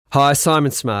Hi,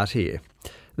 Simon Smart here.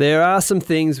 There are some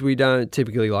things we don't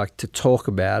typically like to talk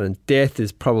about, and death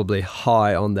is probably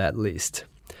high on that list.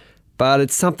 But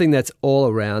it's something that's all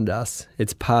around us.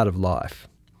 It's part of life.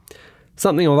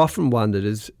 Something I've often wondered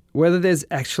is whether there's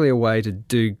actually a way to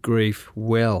do grief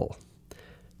well.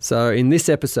 So in this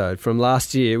episode from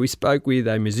last year, we spoke with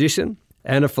a musician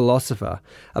and a philosopher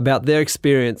about their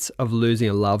experience of losing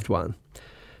a loved one.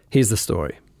 Here's the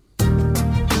story.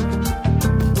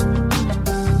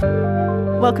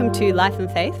 Welcome to Life and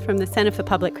Faith from the Centre for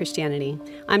Public Christianity.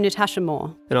 I'm Natasha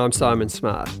Moore. And I'm Simon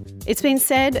Smart. It's been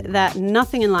said that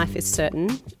nothing in life is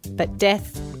certain but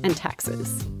death and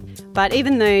taxes. But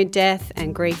even though death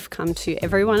and grief come to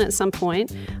everyone at some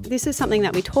point, this is something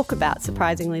that we talk about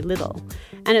surprisingly little.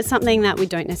 And it's something that we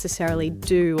don't necessarily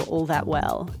do all that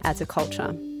well as a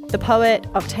culture. The poet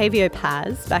Octavio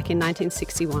Paz, back in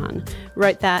 1961,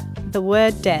 wrote that the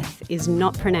word death is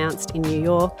not pronounced in New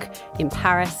York, in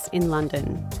Paris, in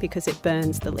London, because it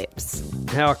burns the lips.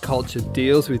 How our culture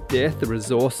deals with death, the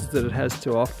resources that it has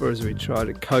to offer as we try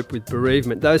to cope with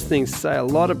bereavement, those things say a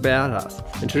lot about us.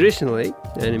 And traditionally,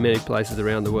 and in many places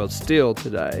around the world still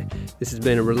today, this has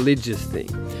been a religious thing.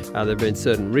 There have been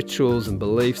certain rituals and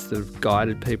beliefs that have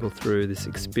guided people through this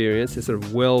experience. There's sort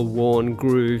of well-worn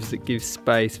grooves that give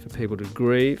space for people to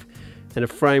grieve and a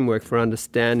framework for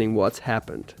understanding what's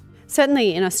happened.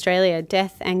 Certainly in Australia,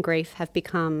 death and grief have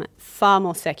become far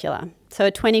more secular. So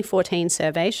a 2014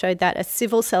 survey showed that a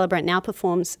civil celebrant now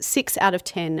performs 6 out of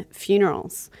 10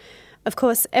 funerals. Of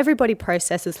course, everybody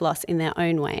processes loss in their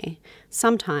own way,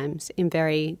 sometimes in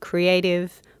very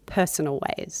creative, personal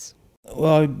ways.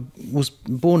 Well, I was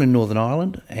born in Northern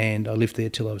Ireland and I lived there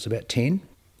till I was about 10.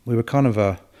 We were kind of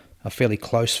a fairly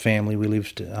close family. We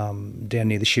lived down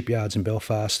near the shipyards in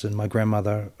Belfast, and my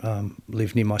grandmother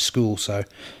lived near my school, so it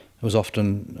was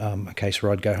often a case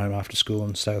where I'd go home after school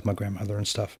and stay with my grandmother and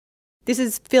stuff. This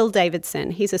is Phil Davidson.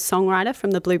 He's a songwriter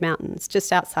from the Blue Mountains,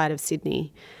 just outside of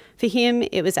Sydney. For him,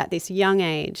 it was at this young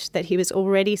age that he was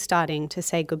already starting to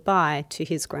say goodbye to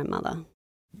his grandmother.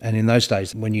 And in those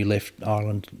days, when you left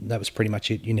Ireland, that was pretty much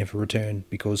it. You never returned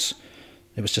because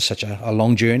it was just such a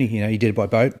long journey. You know, you did it by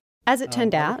boat. As it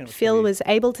turned out, Phil was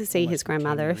able to see his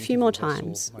grandmother a few more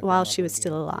times while she was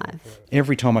still alive.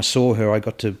 Every time I saw her, I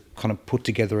got to kind of put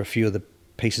together a few of the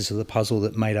pieces of the puzzle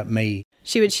that made up me.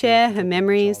 She would share her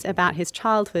memories about his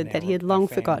childhood that he had long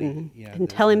forgotten and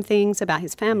tell him things about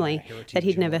his family that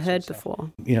he'd never heard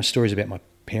before. You know, stories about my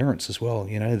parents as well,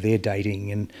 you know, their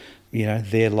dating and, you know,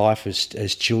 their life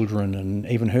as children and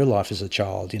even her life as a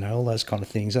child, you know, all those kind of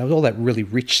things. All that really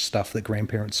rich stuff that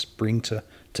grandparents bring to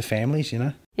families, you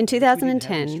know. In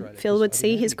 2010, Phil would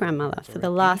see his grandmother for the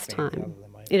last time.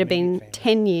 It had been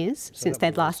 10 years since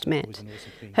they'd last met.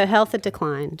 Her health had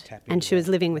declined and she was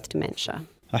living with dementia.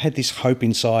 I had this hope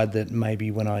inside that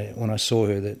maybe when I saw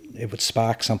her that it would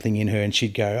spark something in her and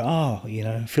she'd go, oh, you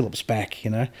know, Philip's back, you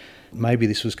know. Maybe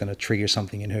this was going to trigger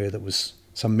something in her that was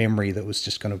some memory that was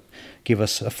just going to give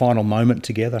us a final moment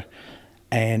together.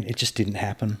 And it just didn't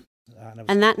happen.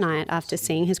 And that night, after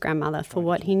seeing his grandmother for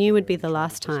what he knew would be the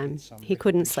last time, he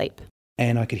couldn't sleep.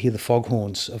 And I could hear the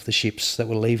foghorns of the ships that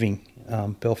were leaving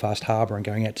Belfast harbour and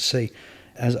going out to sea.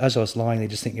 As I was lying there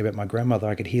just thinking about my grandmother,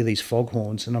 I could hear these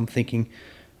foghorns and I'm thinking,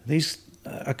 these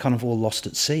are kind of all lost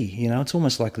at sea. You know, it's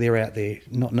almost like they're out there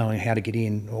not knowing how to get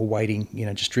in or waiting, you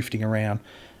know, just drifting around.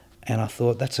 And I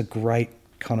thought that's a great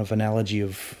kind of analogy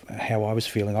of how I was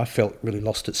feeling. I felt really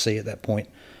lost at sea at that point.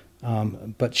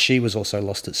 But she was also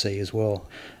lost at sea as well.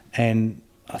 And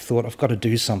I thought, I've got to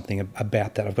do something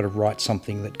about that. I've got to write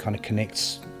something that kind of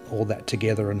connects all that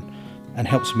together and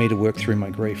helps me to work through my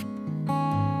grief.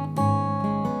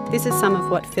 This is some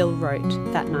of what Phil wrote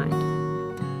that night.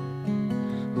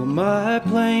 Well, my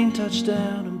plane touched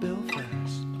down in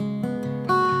Belfast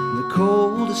on the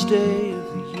coldest day of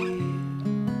the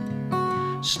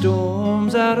year.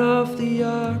 Storms out of the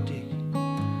Arctic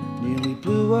nearly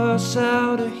blew us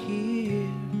out of here.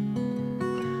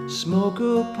 Smoke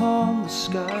upon the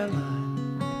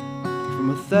skyline from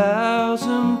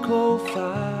 1,000 coal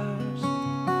fires,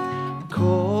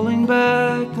 calling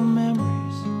back the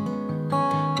memories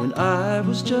when I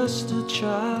was just a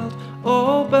child.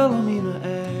 Oh, Bellamina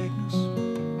Agnes,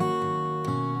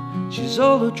 she's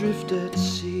all adrift at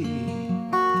sea.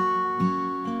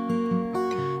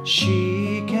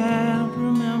 She can't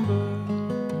remember,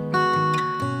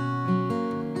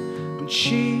 but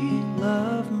she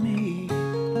loved me.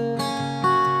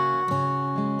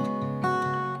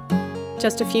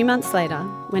 Just a few months later,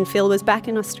 when Phil was back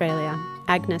in Australia,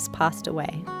 Agnes passed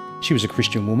away. She was a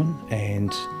Christian woman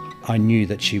and I knew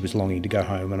that she was longing to go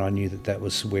home, and I knew that that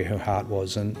was where her heart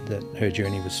was and that her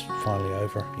journey was finally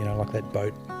over, you know, like that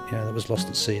boat that was lost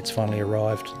at sea, it's finally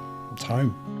arrived. It's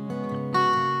home.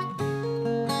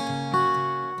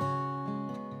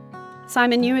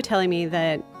 Simon, you were telling me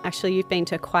that actually you've been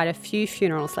to quite a few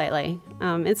funerals lately.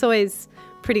 It's always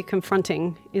pretty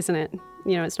confronting, isn't it?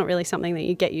 It's not really something that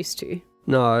you get used to.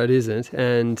 No, it isn't.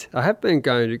 And I have been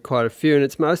going to quite a few, and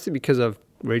it's mostly because I've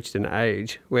reached an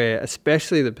age where,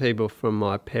 especially the people from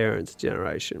my parents'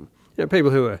 generation,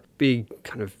 people who are big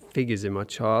kind of figures in my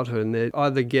childhood, and they're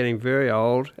either getting very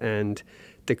old and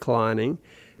declining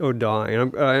or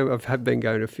dying. I have been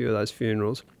going to a few of those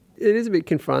funerals. It is a bit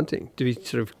confronting to be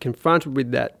sort of confronted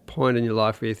with that point in your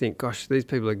life where you think, gosh, these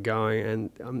people are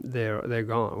going and they're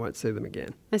gone. I won't see them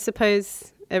again. I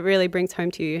suppose it really brings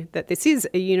home to you that this is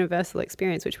a universal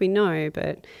experience, which we know,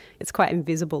 but it's quite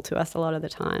invisible to us a lot of the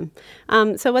time.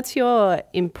 So what's your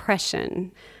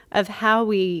impression of how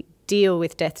we deal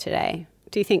with death today?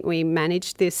 Do you think we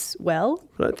manage this well?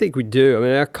 I don't think we do. I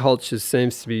mean, our culture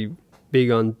seems to be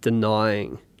big on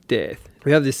denying death.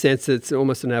 We have this sense that it's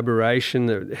almost an aberration,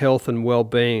 that health and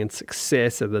well-being and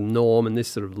success are the norm, and this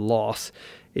sort of loss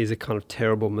is a kind of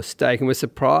terrible mistake. And we're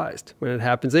surprised when it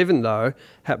happens, even though it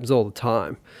happens all the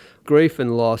time. Grief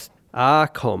and loss are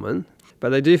common, but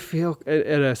they do feel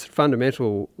at a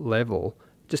fundamental level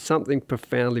just something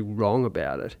profoundly wrong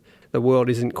about it. The world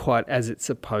isn't quite as it's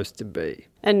supposed to be.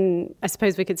 And I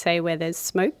suppose we could say where there's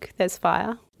smoke, there's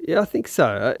fire. Yeah, I think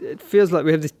so. It feels like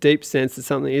we have this deep sense that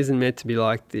something isn't meant to be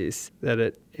like this, that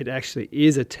it actually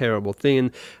is a terrible thing.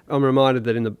 And I'm reminded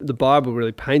that in the Bible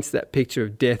really paints that picture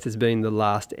of death as being the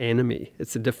last enemy.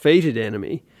 It's a defeated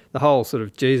enemy. The whole sort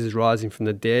of Jesus rising from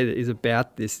the dead is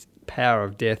about this power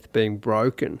of death being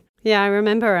broken. Yeah, I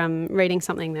remember reading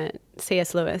something that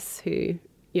C.S. Lewis, who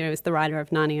is the writer of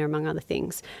Narnia, among other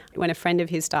things. When a friend of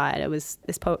his died, it was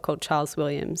this poet called Charles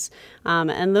Williams.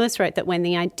 And Lewis wrote that when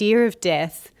the idea of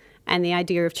death and the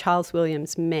idea of Charles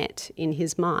Williams met in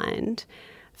his mind,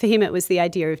 for him it was the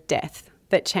idea of death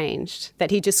that changed,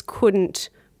 that he just couldn't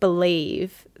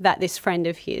believe that this friend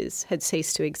of his had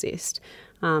ceased to exist.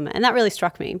 And that really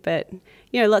struck me. But,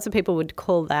 lots of people would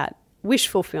call that wish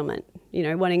fulfillment,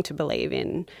 wanting to believe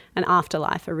in an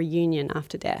afterlife, a reunion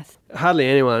after death. Hardly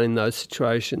anyone in those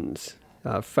situations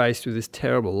faced with this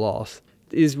terrible loss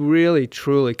is really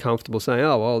truly comfortable saying,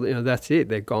 oh, well, that's it,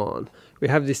 they're gone. We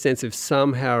have this sense of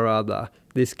somehow or other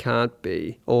this can't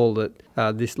be all that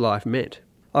this life meant.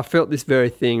 I felt this very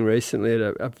thing recently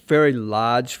at a very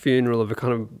large funeral of a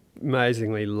kind of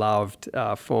amazingly loved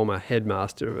former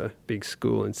headmaster of a big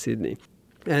school in Sydney.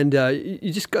 And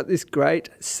you just got this great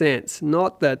sense,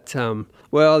 not that,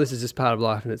 this is just part of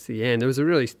life and it's the end. There's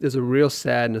a real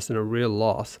sadness and a real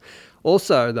loss.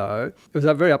 Also, though, it was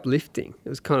very uplifting. It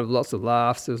was kind of lots of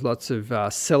laughs. There was lots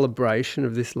of celebration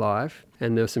of this life,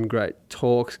 and there were some great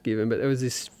talks given. But there was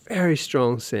this very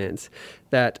strong sense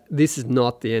that this is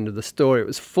not the end of the story. It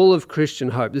was full of Christian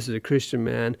hope. This is a Christian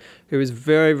man who was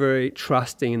very, very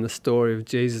trusting in the story of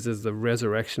Jesus as the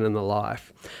resurrection and the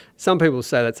life. Some people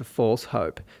say that's a false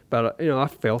hope, but I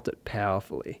felt it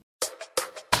powerfully.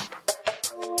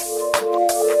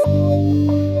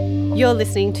 You're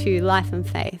listening to Life and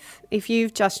Faith. If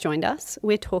you've just joined us,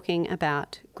 we're talking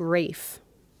about grief.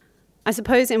 I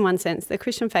suppose in one sense, the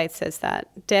Christian faith says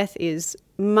that death is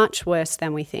much worse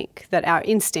than we think, that our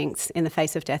instincts in the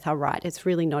face of death are right. It's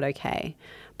really not okay.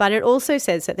 But it also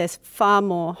says that there's far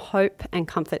more hope and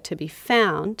comfort to be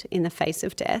found in the face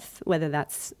of death, whether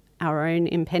that's our own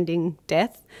impending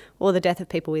death or the death of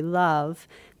people we love,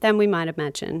 than we might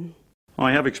imagine.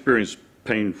 I have experienced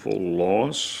painful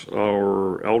loss.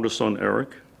 Our eldest son, Eric,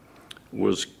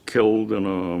 was killed in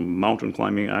a mountain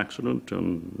climbing accident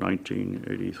in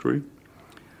 1983.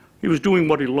 He was doing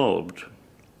what he loved,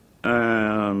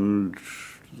 and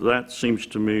that seems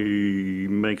to me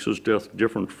makes his death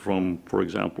different from, for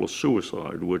example, a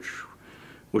suicide,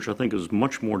 which I think is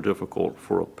much more difficult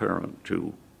for a parent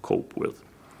to cope with.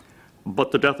 But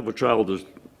the death of a child is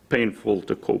painful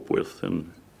to cope with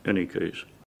in any case.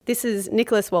 This is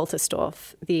Nicholas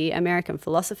Wolterstorff, the American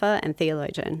philosopher and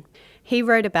theologian. He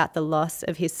wrote about the loss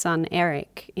of his son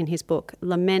Eric in his book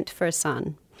Lament for a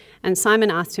Son. And Simon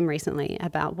asked him recently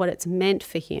about what it's meant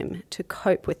for him to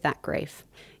cope with that grief.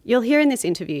 You'll hear in this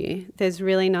interview, there's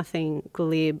really nothing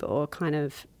glib or kind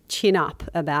of chin up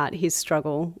about his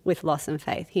struggle with loss and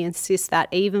faith. He insists that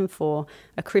even for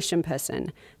a Christian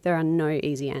person, there are no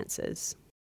easy answers.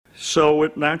 So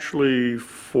it naturally,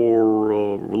 for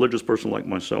a religious person like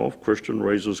myself, Christian,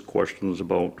 raises questions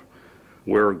about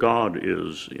where God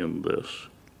is in this.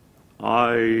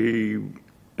 I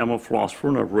am a philosopher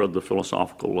and I've read the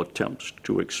philosophical attempts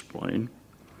to explain.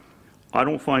 I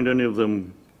don't find any of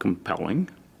them compelling.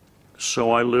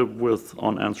 So I live with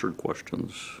unanswered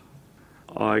questions.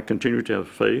 I continue to have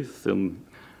faith in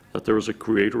that there is a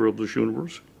creator of this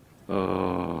universe,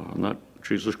 and that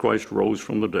Jesus Christ rose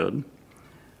from the dead.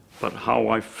 But how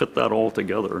I fit that all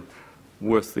together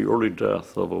with the early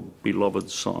death of a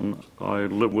beloved son, I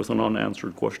live with an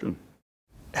unanswered question.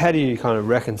 How do you kind of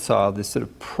reconcile this sort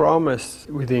of promise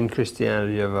within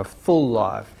Christianity of a full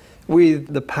life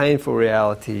with the painful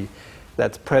reality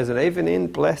that's present even in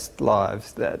blessed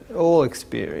lives that all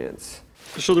experience?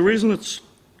 So the reason it's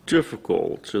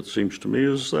difficult, it seems to me,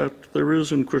 is that there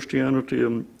is in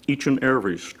Christianity each and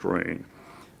every strain.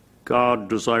 God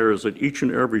desires that each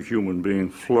and every human being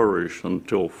flourish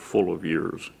until full of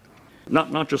years.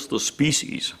 Not just the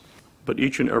species, but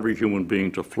each and every human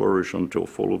being to flourish until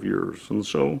full of years. And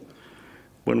so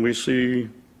when we see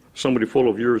somebody full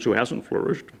of years who hasn't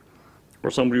flourished,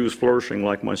 or somebody who's flourishing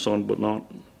like my son but not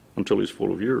until he's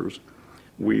full of years,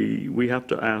 we have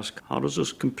to ask, how does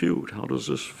this compute? How does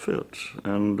this fit?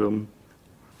 And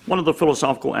one of the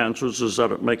philosophical answers is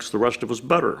that it makes the rest of us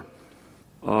better.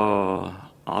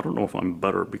 I don't know if I'm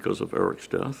better because of Eric's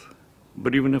death,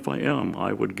 but even if I am,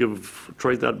 I would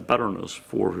trade that betterness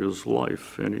for his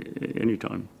life any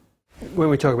time. When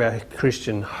we talk about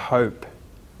Christian hope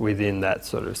within that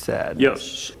sort of sadness,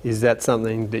 yes, is that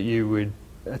something that you would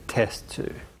attest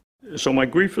to? So my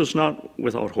grief is not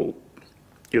without hope.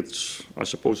 I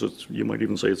suppose you might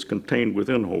even say it's contained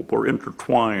within hope or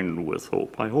intertwined with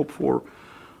hope. I hope for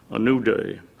a new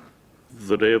day,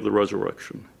 the day of the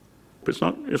resurrection. But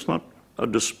it's not a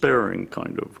despairing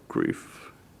kind of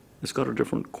grief. It's got a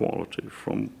different quality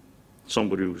from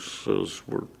somebody who says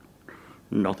we're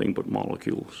nothing but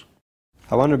molecules.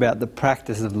 I wonder about the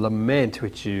practice of lament,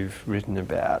 which you've written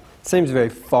about. It seems very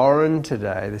foreign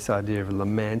today, this idea of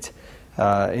lament,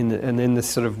 in this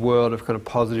sort of world of kind of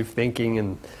positive thinking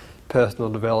and personal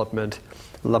development.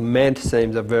 Lament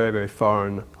seems a very, very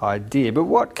foreign idea. But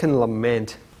what can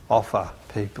lament offer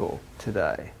people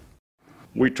today?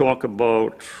 We talk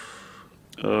about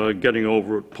getting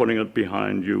over it, putting it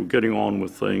behind you, getting on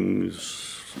with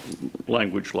things,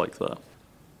 language like that.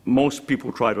 Most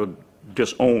people try to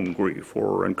disown grief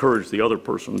or encourage the other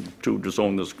person to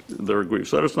disown their grief.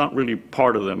 So that it's not really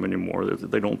part of them anymore.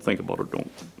 They don't think about it,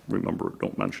 don't remember it,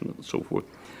 don't mention it, and so forth.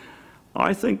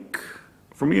 I think,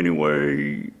 for me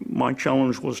anyway, my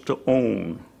challenge was to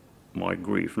own my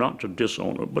grief, not to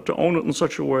disown it, but to own it in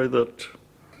such a way that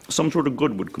some sort of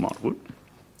good would come out of it,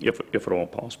 if at all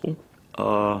possible.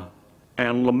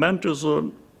 And lament is a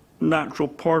natural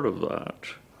part of that.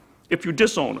 If you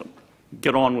disown it,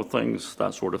 get on with things,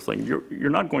 that sort of thing, you're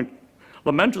not going.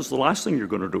 Lament is the last thing you're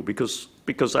going to do because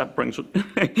that brings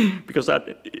it because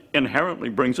that inherently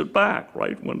brings it back,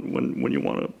 right? When you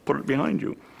want to put it behind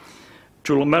you.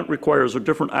 To lament requires a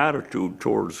different attitude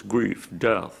towards grief,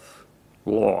 death,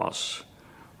 loss,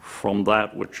 from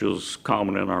that which is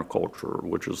common in our culture,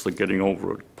 which is the getting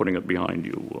over it, putting it behind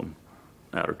you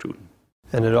attitude.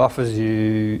 And it offers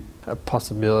you a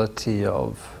possibility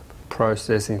of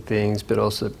processing things, but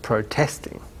also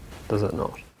protesting, does it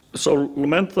not? So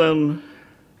lament then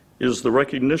is the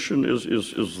recognition, is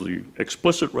the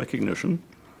explicit recognition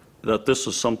that this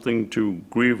is something to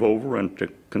grieve over and to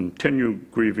continue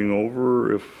grieving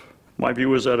over. My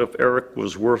view is that if Eric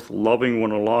was worth loving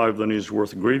when alive, then he's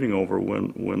worth grieving over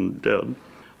when dead.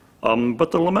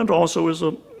 But the lament also is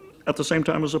at the same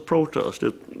time as a protest.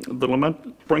 The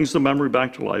lament brings the memory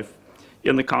back to life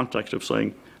in the context of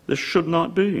saying, this should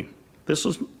not be. This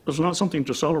is not something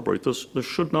to celebrate. This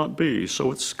should not be.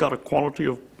 So it's got a quality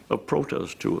of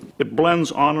protest to it. It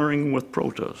blends honoring with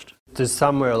protest. Does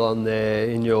somewhere along there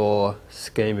in your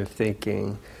scheme of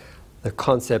thinking the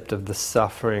concept of the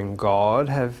suffering God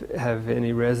have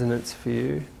any resonance for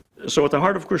you? So at the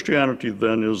heart of Christianity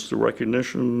then is the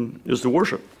recognition, is the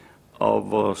worship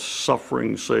of a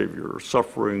suffering Savior,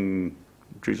 suffering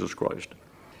Jesus Christ.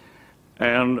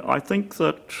 And I think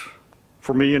that,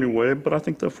 for me anyway, but I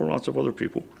think that for lots of other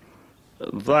people,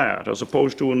 that, as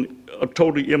opposed to a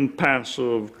totally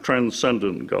impassive,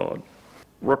 transcendent God,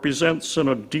 represents in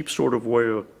a deep sort of way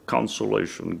a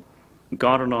consolation.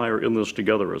 God and I are in this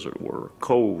together, as it were,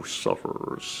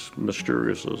 co-sufferers,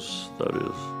 mysterious as that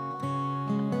is.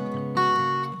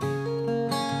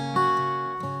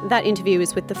 That interview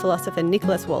is with the philosopher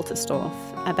Nicholas Wolterstorff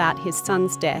about his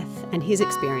son's death and his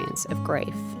experience of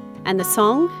grief. And the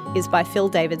song is by Phil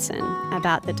Davidson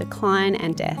about the decline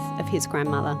and death of his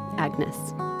grandmother, Agnes.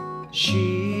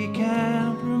 She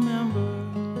can't remember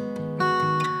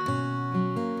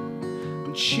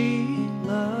when she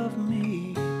loved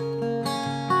me.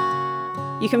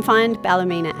 You can find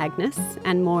Ballymena Agnes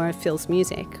and more of Phil's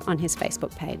music on his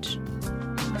Facebook page.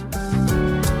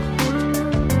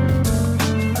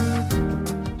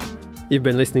 You've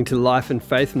been listening to Life and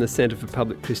Faith from the Centre for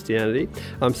Public Christianity.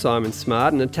 I'm Simon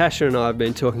Smart, and Natasha and I have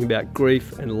been talking about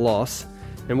grief and loss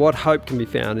and what hope can be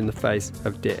found in the face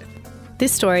of death.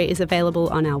 This story is available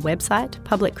on our website,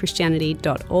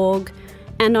 publicchristianity.org,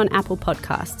 and on Apple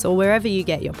Podcasts or wherever you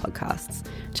get your podcasts.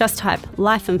 Just type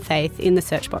Life and Faith in the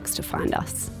search box to find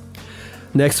us.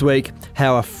 Next week,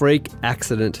 how a freak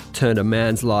accident turned a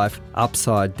man's life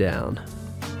upside down.